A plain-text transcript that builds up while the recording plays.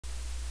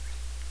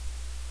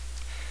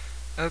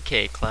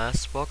Okay,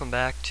 class, welcome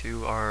back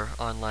to our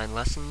online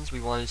lessons. We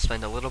want to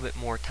spend a little bit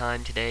more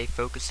time today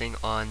focusing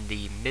on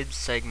the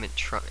mid-segment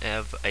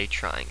of a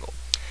triangle.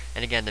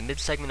 And again, the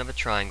mid-segment of a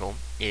triangle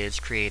is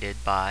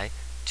created by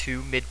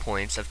two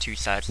midpoints of two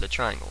sides of the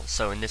triangle.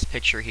 So in this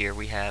picture here,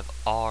 we have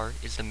R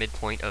is the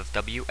midpoint of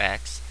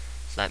WX,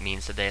 so that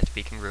means that they have to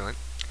be congruent.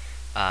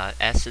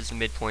 S is the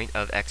midpoint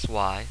of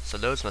XY, so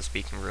those must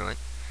be congruent.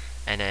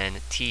 And then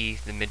T,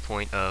 the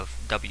midpoint of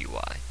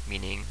WY,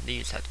 meaning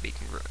these have to be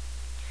congruent.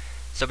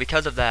 So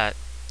because of that,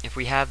 if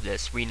we have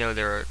this, we know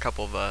there are a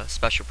couple of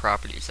special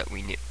properties that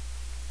we knew.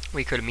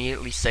 We could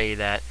immediately say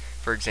that,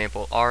 for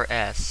example,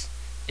 RS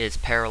is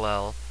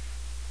parallel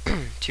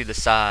to the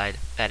side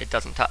that it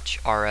doesn't touch.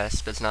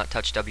 RS does not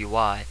touch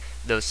WY.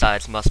 Those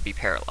sides must be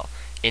parallel.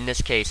 In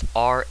this case,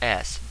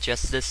 RS,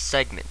 just this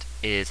segment,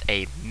 is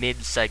a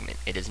mid-segment.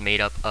 It is made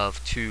up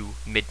of two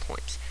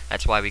midpoints.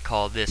 That's why we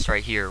call this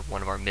right here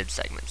one of our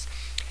mid-segments.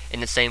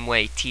 In the same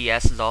way,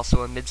 TS is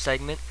also a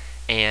mid-segment,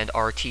 and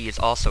RT is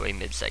also a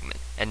mid-segment,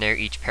 and they're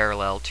each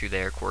parallel to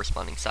their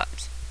corresponding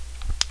sides.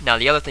 Now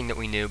the other thing that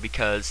we knew,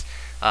 because,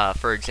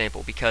 for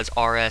example, because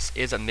RS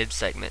is a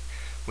mid-segment,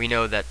 we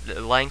know that the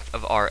length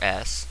of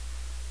RS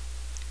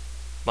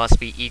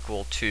must be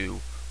equal to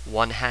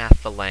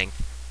 1/2 the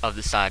length of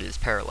the side it is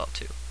parallel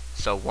to.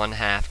 So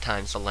 1/2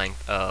 times the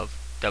length of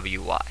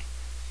WY.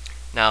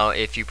 Now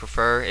if you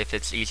prefer, if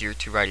it's easier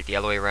to write it the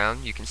other way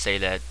around, you can say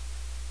that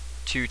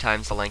 2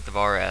 times the length of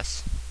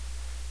RS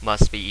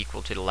must be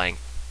equal to the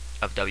length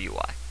of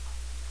WY.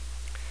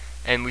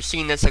 And we've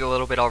seen this a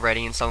little bit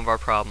already in some of our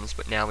problems,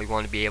 but now we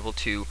want to be able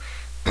to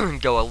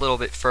go a little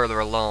bit further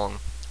along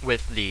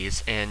with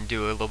these and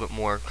do a little bit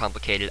more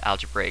complicated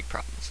algebraic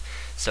problems.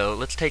 So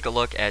let's take a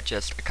look at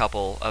just a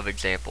couple of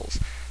examples.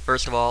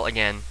 First of all,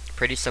 again,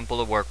 pretty simple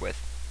to work with.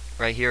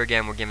 Right here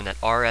again, we're given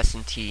that RS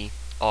and T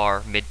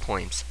are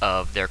midpoints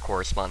of their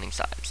corresponding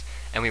sides,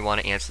 and we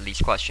want to answer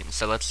these questions.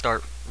 So let's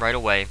start right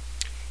away.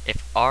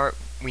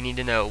 We need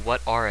to know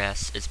what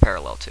RS is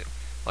parallel to.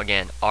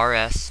 Again,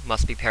 RS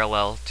must be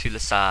parallel to the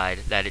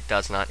side that it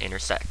does not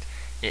intersect.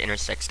 It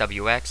intersects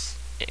WX,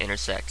 it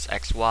intersects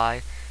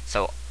XY,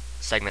 so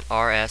segment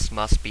RS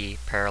must be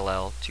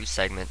parallel to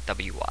segment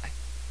WY.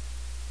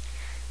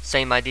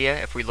 Same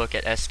idea if we look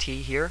at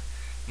ST here,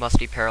 must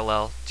be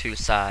parallel to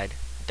side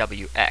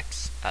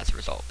WX as a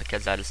result,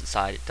 because that is the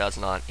side it does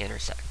not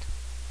intersect.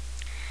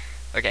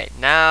 Okay,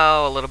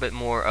 now a little bit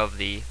more of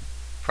the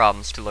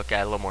problems to look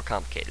at, a little more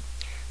complicated.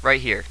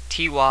 Right here,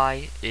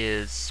 TY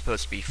is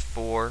supposed to be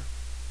 4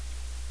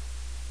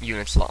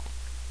 units long.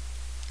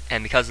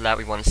 And because of that,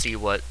 we want to see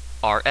what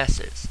RS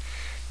is.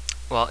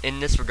 Well, in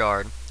this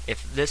regard,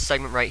 if this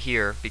segment right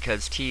here,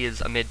 because T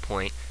is a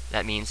midpoint,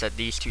 that means that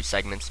these two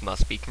segments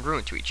must be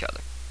congruent to each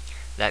other.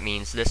 That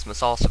means this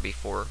must also be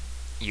 4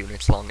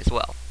 units long as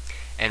well.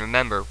 And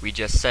remember, we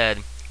just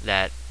said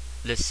that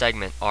this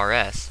segment,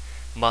 RS,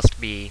 must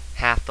be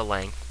half the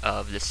length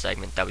of this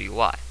segment,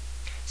 WY.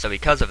 So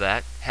because of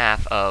that,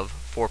 half of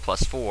 4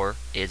 plus 4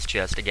 is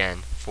just,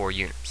 again, 4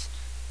 units.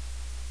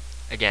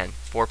 Again,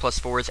 4 plus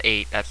 4 is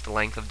 8, that's the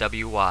length of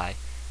WY.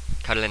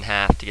 Cut it in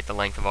half to get the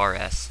length of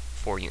RS,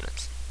 4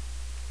 units.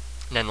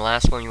 And then the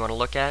last one you want to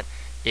look at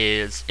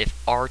is if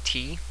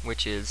RT,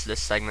 which is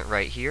this segment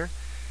right here,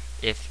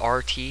 if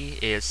RT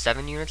is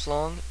 7 units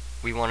long,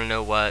 we want to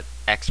know what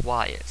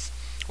XY is.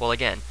 Well,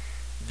 again,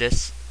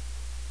 this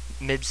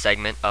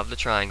mid-segment of the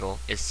triangle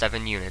is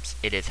 7 units.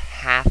 It is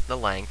half the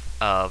length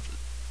of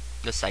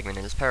the segment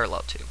it is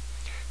parallel to.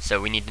 So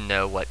we need to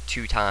know what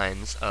 2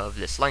 times of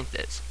this length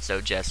is.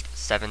 So just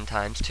 7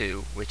 times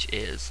 2, which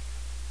is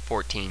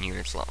 14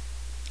 units long.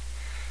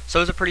 So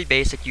those are pretty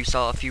basic. You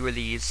saw a few of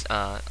these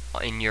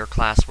in your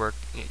classwork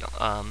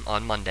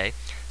on Monday.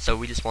 So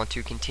we just want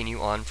to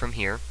continue on from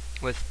here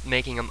with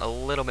making them a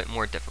little bit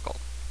more difficult.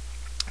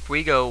 If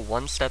we go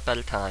one step at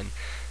a time,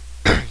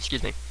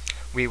 excuse me,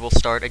 we will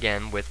start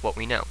again with what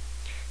we know.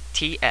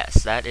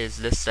 TS, that is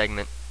this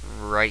segment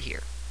right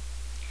here.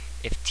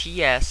 If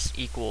TS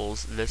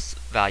equals this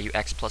value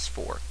x plus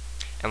 4,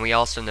 and we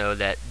also know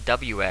that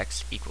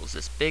WX equals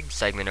this big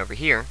segment over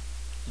here,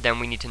 then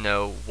we need to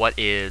know what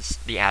is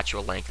the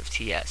actual length of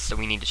TS. So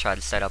we need to try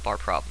to set up our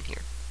problem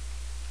here.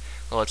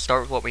 Well, let's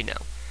start with what we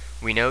know.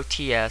 We know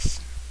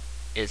TS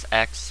is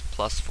x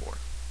plus 4.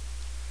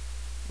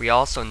 We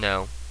also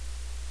know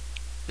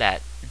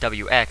that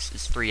WX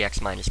is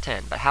 3x minus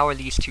 10. But how are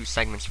these two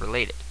segments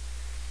related?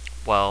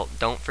 Well,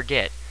 don't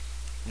forget,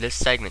 this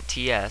segment,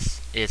 TS,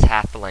 is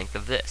half the length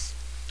of this.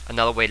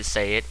 Another way to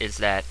say it is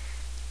that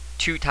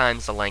 2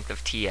 times the length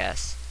of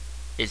TS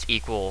is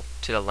equal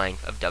to the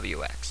length of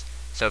WX.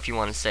 So if you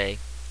want to say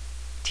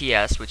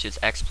TS, which is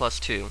x plus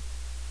 2,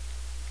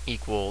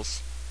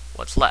 equals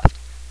what's left?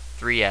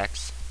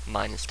 3x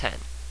minus 10,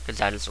 because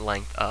that is the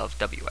length of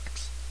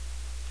WX.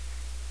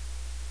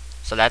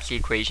 So that's the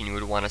equation you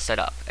would want to set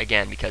up.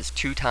 Again, because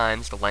 2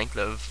 times the length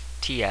of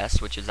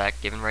TS, which is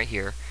that given right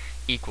here,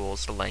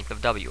 equals the length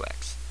of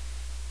WX.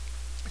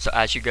 So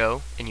as you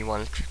go, and you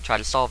want to try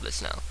to solve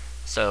this now.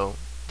 So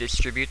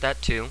distribute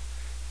that 2,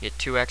 get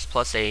 2x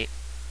plus 8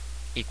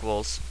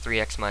 equals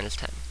 3x minus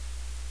 10.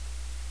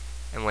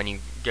 And when you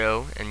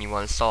go and you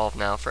want to solve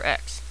now for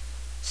x,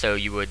 so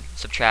you would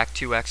subtract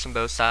 2x from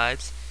both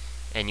sides,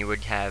 and you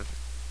would have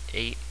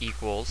 8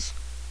 equals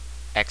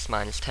x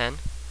minus 10.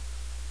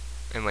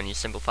 And when you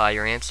simplify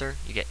your answer,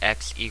 you get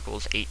x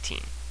equals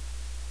 18.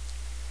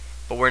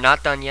 But we're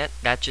not done yet.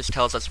 That just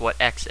tells us what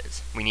x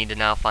is. We need to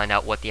now find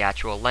out what the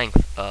actual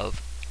length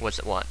of,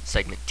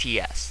 segment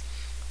TS.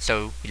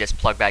 So we just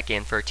plug back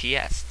in for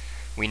TS.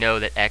 We know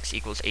that x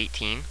equals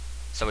 18,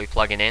 so we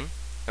plug it in,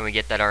 and we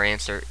get that our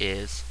answer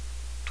is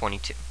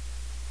 22.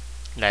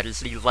 That is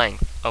the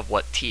length of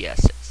what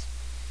TS is.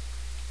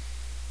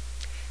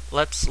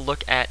 Let's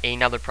look at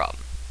another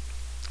problem.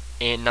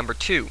 In number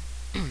 2,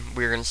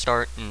 we're going to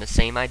start in the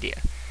same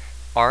idea.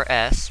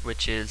 RS,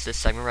 which is this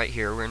segment right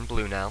here, we're in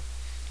blue now,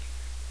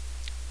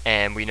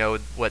 and we know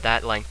what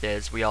that length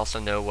is. We also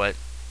know what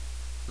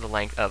the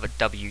length of a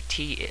WT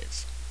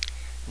is.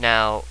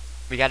 Now,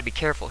 we got to be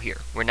careful here.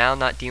 We're now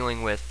not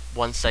dealing with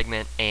one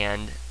segment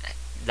and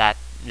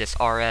this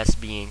RS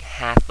being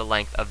half the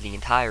length of the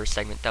entire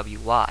segment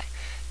WY.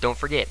 Don't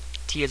forget,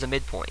 T is a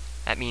midpoint.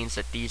 That means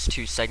that these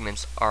two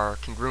segments are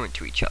congruent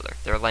to each other.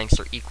 Their lengths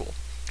are equal.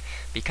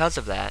 Because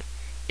of that,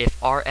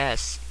 if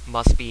RS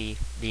must be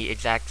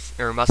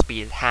must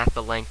be half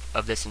the length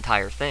of this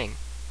entire thing,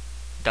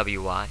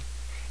 WY,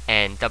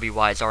 and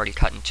WY is already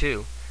cut in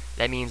two,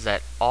 that means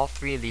that all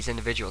three of these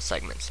individual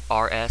segments,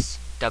 RS,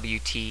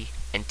 WT,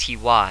 and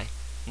TY,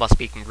 must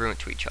be congruent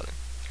to each other.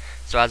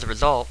 So as a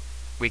result,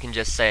 we can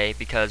just say,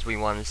 because we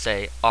want to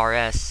say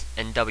RS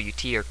and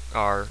WT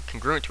are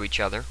congruent to each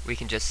other, we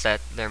can just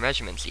set their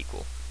measurements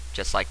equal,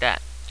 just like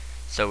that.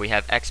 So we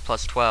have x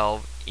plus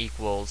 12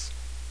 equals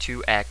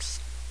 2x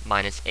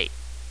minus 8.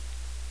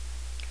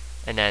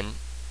 And then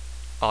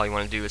all you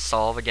want to do is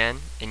solve again,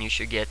 and you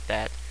should get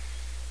that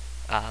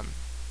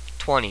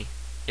 20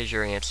 is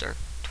your answer.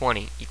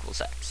 20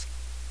 equals x.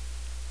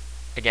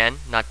 Again,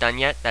 not done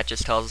yet. That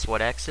just tells us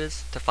what x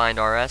is. To find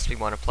RS, we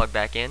want to plug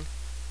back in.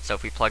 So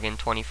if we plug in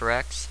 20 for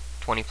x,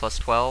 20 plus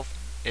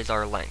 12 is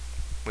our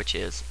length, which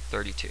is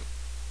 32.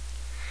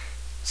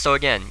 So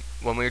again,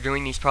 when we're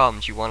doing these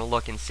problems, you want to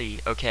look and see,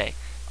 okay,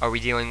 are we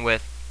dealing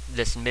with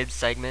this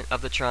mid-segment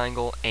of the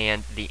triangle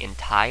and the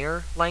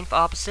entire length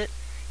opposite?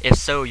 If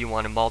so, you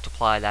want to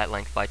multiply that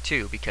length by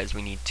 2, because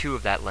we need 2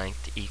 of that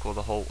length to equal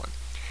the whole one.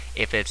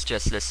 If it's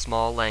just this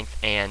small length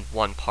and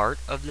one part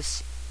of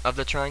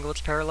the triangle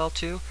it's parallel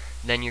to,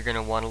 then you're going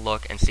to want to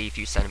look and see if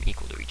you set them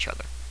equal to each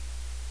other.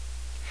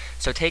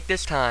 So take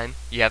this time.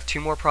 You have 2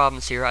 more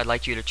problems here. I'd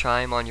like you to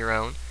try them on your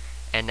own,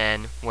 and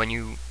then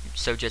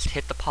just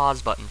hit the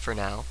pause button for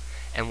now,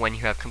 and when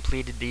you have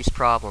completed these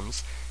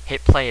problems,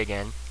 hit play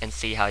again and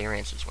see how your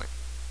answers went.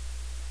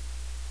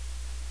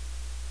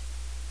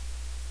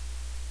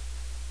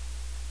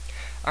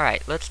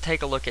 Alright, let's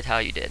take a look at how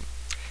you did.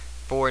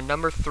 For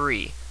number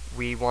 3,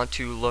 we want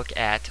to look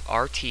at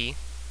RT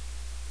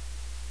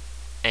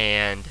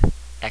and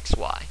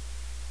XY.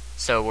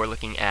 So we're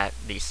looking at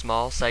the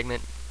small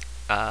segment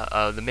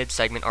of the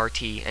mid-segment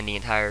RT and the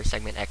entire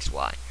segment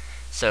XY.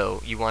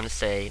 So you want to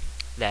say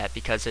that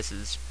because this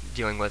is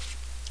dealing with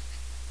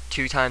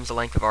 2 times the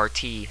length of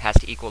RT has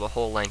to equal the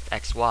whole length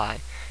XY,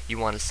 you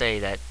want to say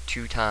that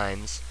 2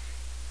 times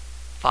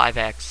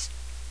 5x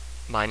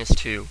minus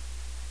 2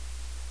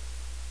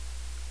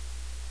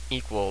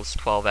 equals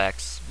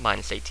 12x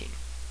minus 18.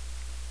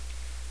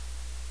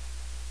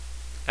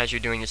 As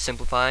you're doing your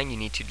simplifying, you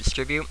need to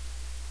distribute.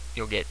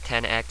 You'll get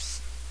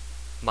 10x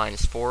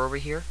minus 4 over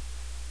here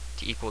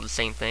to equal the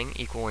same thing,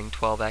 equaling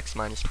 12x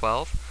minus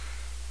 12,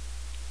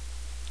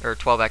 or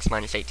 12x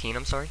minus 18,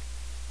 I'm sorry.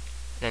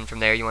 Then from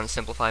there you want to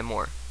simplify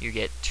more. You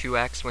get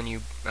 2x when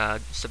you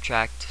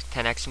subtract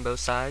 10x from both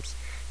sides.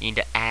 You need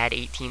to add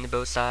 18 to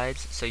both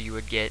sides, so you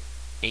would get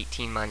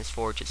 18 minus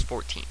 4, which is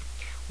 14,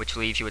 which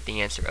leaves you with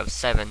the answer of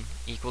 7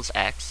 equals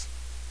x.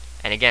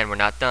 And again, we're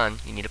not done.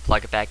 You need to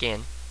plug it back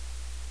in.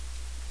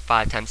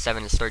 5 times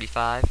 7 is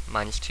 35,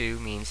 minus 2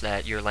 means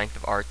that your length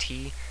of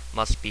RT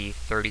must be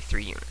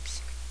 33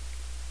 units.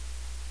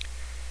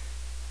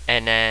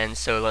 And then,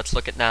 so let's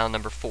look at now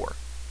number 4.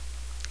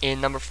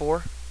 In number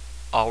 4,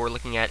 all we're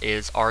looking at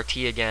is RT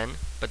again,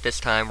 but this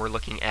time we're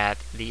looking at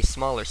the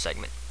smaller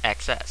segment,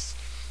 XS,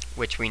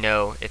 which we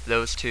know if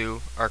those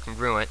two are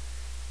congruent,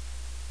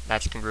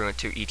 that's congruent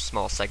to each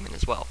small segment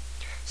as well.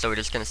 So we're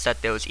just going to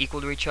set those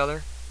equal to each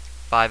other.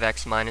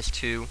 5x minus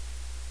 2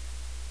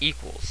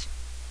 equals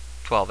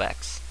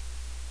 12x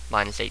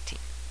minus 18.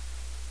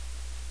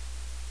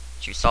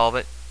 As you solve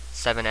it,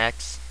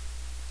 7x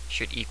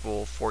should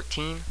equal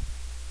 14.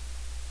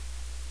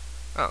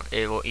 Oh,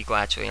 it will equal,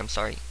 actually, I'm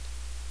sorry,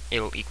 it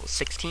will equal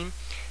 16,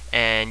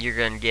 and you're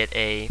going to get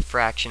a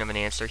fraction of an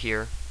answer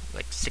here,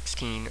 like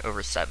 16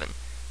 over 7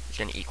 is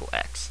going to equal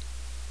x.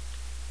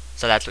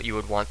 So that's what you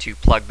would want to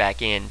plug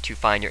back in to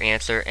find your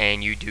answer,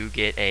 and you do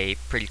get a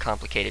pretty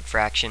complicated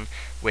fraction,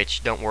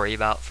 which don't worry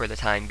about for the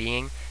time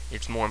being.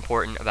 It's more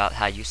important about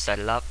how you set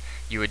it up.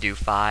 You would do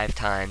 5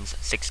 times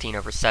 16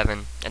 over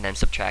 7, and then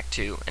subtract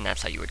 2, and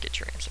that's how you would get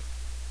your answer.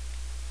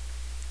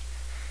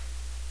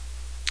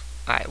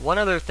 Alright, one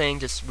other thing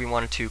just we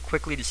wanted to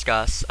quickly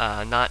discuss,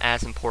 not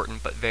as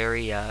important but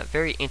very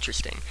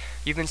interesting.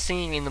 You've been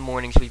seeing in the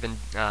mornings we've been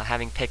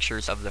having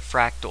pictures of the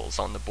fractals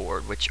on the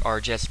board, which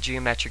are just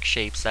geometric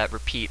shapes that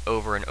repeat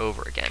over and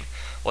over again.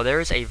 Well,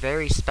 there is a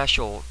very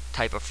special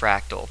type of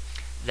fractal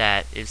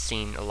that is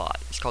seen a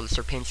lot. It's called the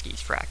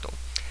Sierpinski's fractal.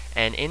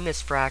 And in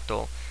this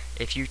fractal,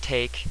 if you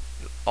take,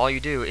 all you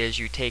do is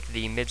you take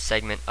the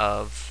mid-segment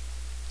of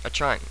a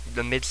triangle,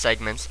 the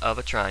mid-segments of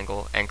a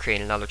triangle, and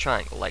create another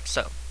triangle, like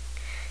so.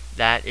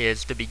 That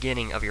is the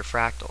beginning of your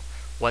fractal.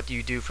 What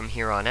you do from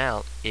here on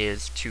out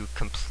is to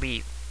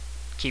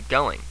keep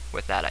going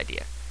with that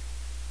idea.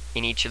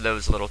 In each of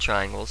those little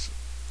triangles,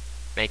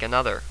 make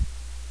another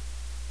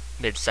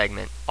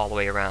mid-segment all the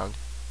way around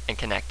and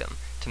connect them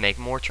to make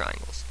more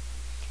triangles.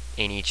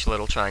 In each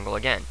little triangle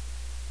again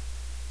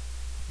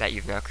that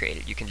you've now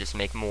created, you can just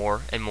make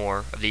more and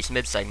more of these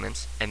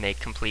mid-segments and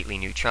make completely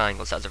new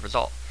triangles as a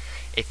result.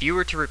 If you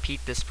were to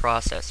repeat this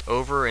process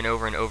over and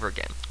over and over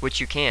again, which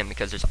you can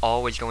because there's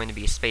always going to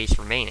be a space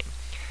remaining,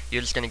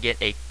 you're just going to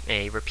get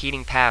a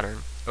repeating pattern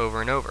over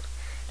and over.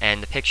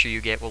 And the picture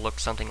you get will look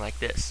something like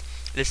this.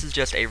 This is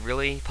just a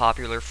really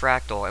popular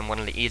fractal and one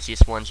of the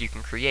easiest ones you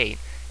can create.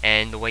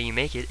 And the way you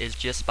make it is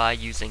just by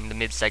using the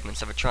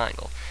mid-segments of a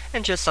triangle.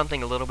 And just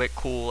something a little bit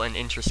cool and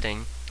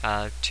interesting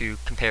to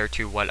compare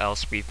to what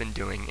else we've been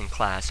doing in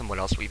class and what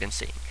else we've been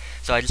seeing.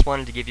 So I just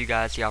wanted to give you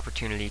guys the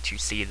opportunity to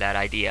see that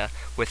idea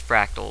with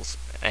fractals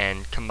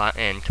and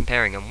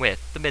comparing them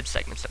with the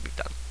mid-segments that we've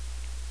done.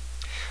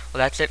 Well,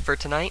 that's it for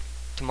tonight.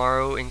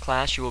 Tomorrow in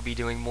class you will be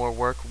doing more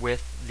work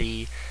with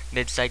the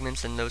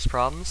mid-segments and those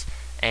problems.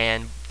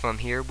 And from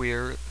here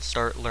we'll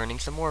start learning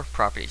some more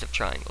properties of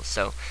triangles.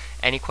 So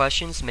any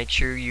questions, make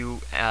sure you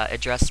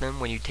address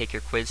them when you take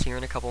your quiz here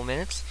in a couple of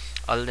minutes.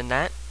 Other than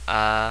that,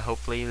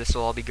 hopefully this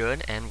will all be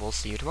good, and we'll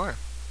see you tomorrow.